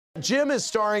Jim is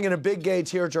starring in a big gay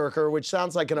tearjerker, which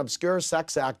sounds like an obscure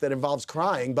sex act that involves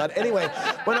crying. But anyway,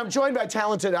 when I'm joined by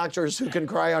talented actors who can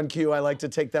cry on cue, I like to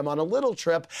take them on a little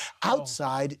trip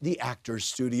outside the actor's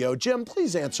studio. Jim,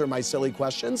 please answer my silly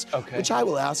questions, which I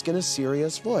will ask in a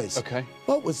serious voice. Okay.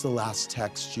 What was the last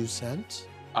text you sent?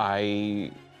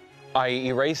 I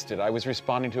erased it. I was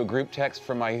responding to a group text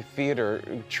from my theater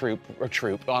troupe,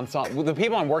 ensemble. The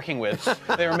people I'm working with,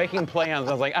 they were making plans.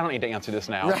 I was like, I don't need to answer this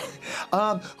now.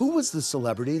 Right. Who was the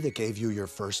celebrity that gave you your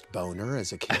first boner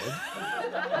as a kid?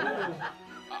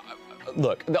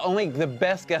 Look, the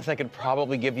best guess I could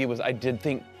probably give you was I did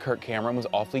think Kirk Cameron was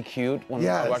awfully cute when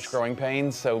I watched Growing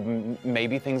Pains, so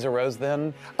maybe things arose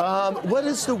then. What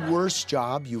is the worst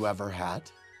job you ever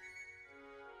had?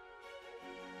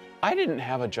 I didn't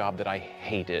have a job that I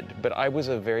hated, but I was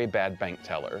a very bad bank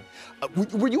teller.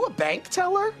 Were you a bank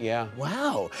teller? Yeah.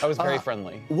 Wow. I was very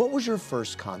friendly. What was your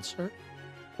first concert?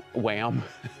 Wham.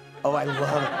 Oh, I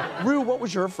love it. Rue, what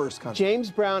was your first concert?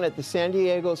 James Brown at the San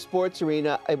Diego Sports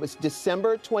Arena. It was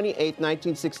December 28th,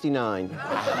 1969.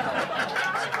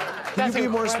 Can you be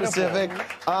more specific?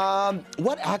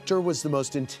 What actor was the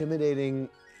most intimidating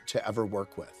to ever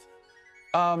work with?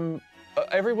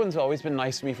 Everyone's always been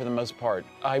nice to me for the most part.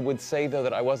 I would say, though,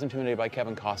 that I was intimidated by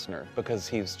Kevin Costner because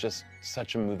he's just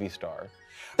such a movie star.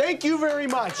 Thank you very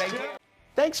much.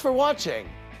 Thanks for watching.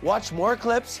 Watch more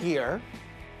clips here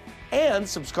and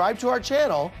subscribe to our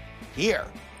channel here.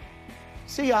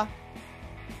 See ya.